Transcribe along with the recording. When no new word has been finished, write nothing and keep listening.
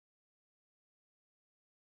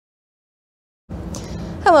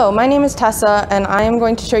Hello, my name is Tessa, and I am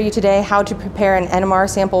going to show you today how to prepare an NMR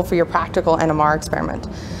sample for your practical NMR experiment.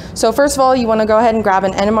 So first of all, you want to go ahead and grab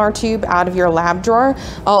an NMR tube out of your lab drawer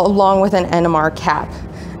along with an NMR cap.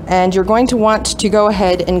 And you're going to want to go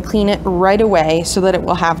ahead and clean it right away so that it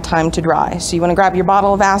will have time to dry. So you want to grab your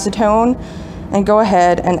bottle of acetone and go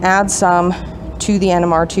ahead and add some to the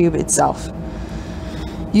NMR tube itself.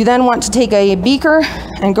 You then want to take a beaker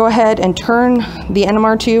and go ahead and turn the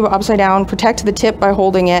NMR tube upside down, protect the tip by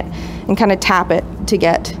holding it, and kind of tap it to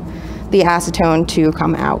get the acetone to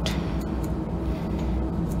come out.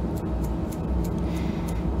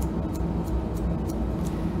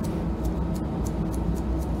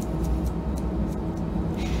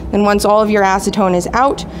 Then once all of your acetone is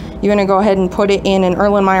out, you're going to go ahead and put it in an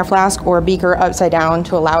Erlenmeyer flask or a beaker upside down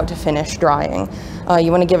to allow it to finish drying. You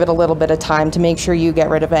want to give it a little bit of time to make sure you get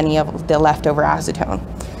rid of any of the leftover acetone.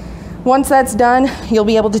 Once that's done, you'll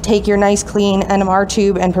be able to take your nice clean NMR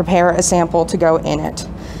tube and prepare a sample to go in it.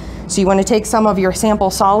 So you want to take some of your sample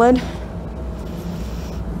solid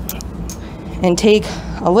and take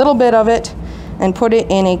a little bit of it and put it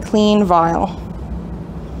in a clean vial.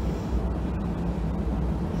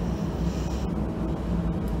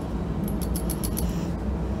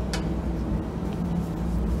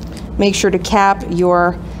 Make sure to cap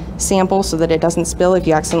your sample so that it doesn't spill if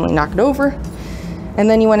you accidentally knock it over. And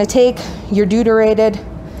then you want to take your deuterated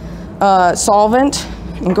solvent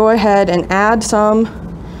and go ahead and add some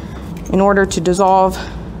in order to dissolve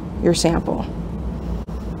your sample.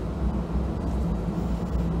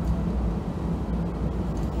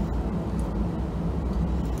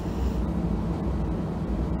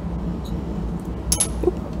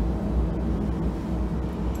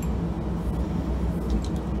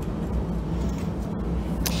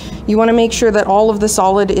 You want to make sure that all of the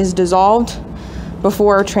solid is dissolved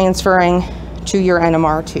before transferring to your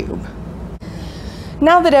NMR tube.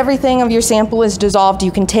 Now that everything of your sample is dissolved,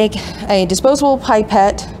 you can take a disposable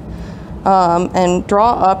pipette and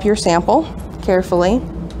draw up your sample carefully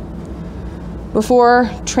before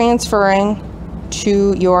transferring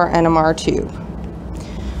to your NMR tube.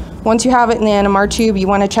 Once you have it in the NMR tube, you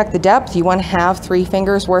want to check the depth. You want to have 3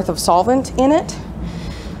 fingers worth of solvent in it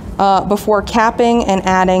before capping and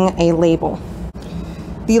adding a label.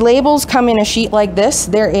 The labels come in a sheet like this.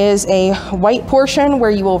 There is a white portion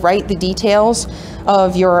where you will write the details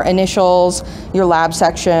of your initials, your lab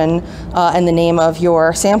section, and the name of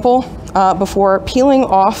your sample before peeling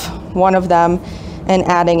off one of them and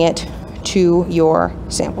adding it to your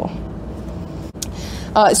sample.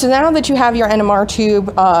 So now that you have your NMR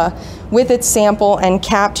tube with its sample and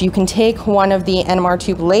capped, you can take one of the NMR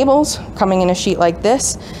tube labels coming in a sheet like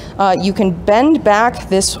this. You can bend back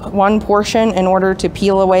this one portion in order to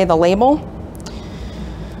peel away the label.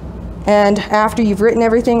 And after you've written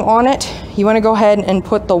everything on it, you want to go ahead and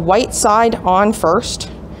put the white side on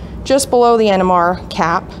first, just below the NMR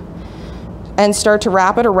cap, and start to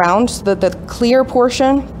wrap it around so that the clear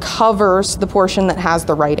portion covers the portion that has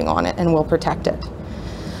the writing on it and will protect it.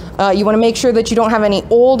 You want to make sure that you don't have any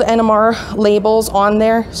old NMR labels on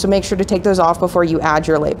there, so make sure to take those off before you add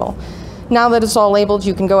your label. Now that it's all labeled,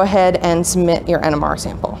 you can go ahead and submit your NMR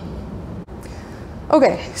sample.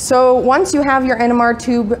 Okay, so once you have your NMR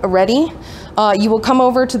tube ready, you will come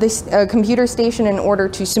over to this computer station in order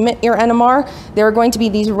to submit your NMR. There are going to be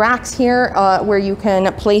these racks here where you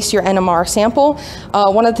can place your NMR sample.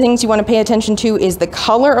 One of the things you want to pay attention to is the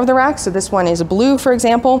color of the rack. So this one is blue, for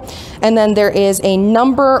example, and then there is a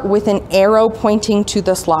number with an arrow pointing to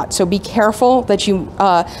the slot. So be careful that you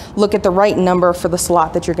look at the right number for the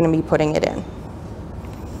slot that you're going to be putting it in.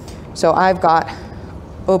 So I've got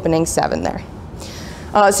opening 7 there.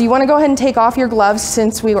 So you want to go ahead and take off your gloves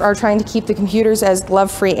since we are trying to keep the computers as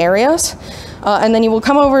glove-free areas. And then you will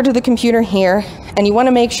come over to the computer here, and you want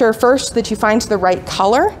to make sure first that you find the right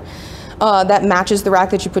color that matches the rack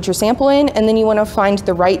that you put your sample in, and then you want to find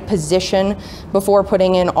the right position before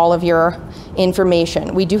putting in all of your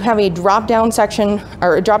information. We do have a drop-down section,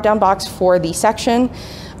 or a drop-down box for the section,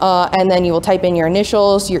 and then you will type in your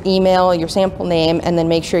initials, your email, your sample name, and then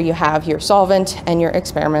make sure you have your solvent and your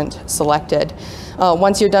experiment selected.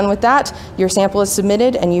 Once you're done with that, your sample is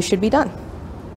submitted and you should be done.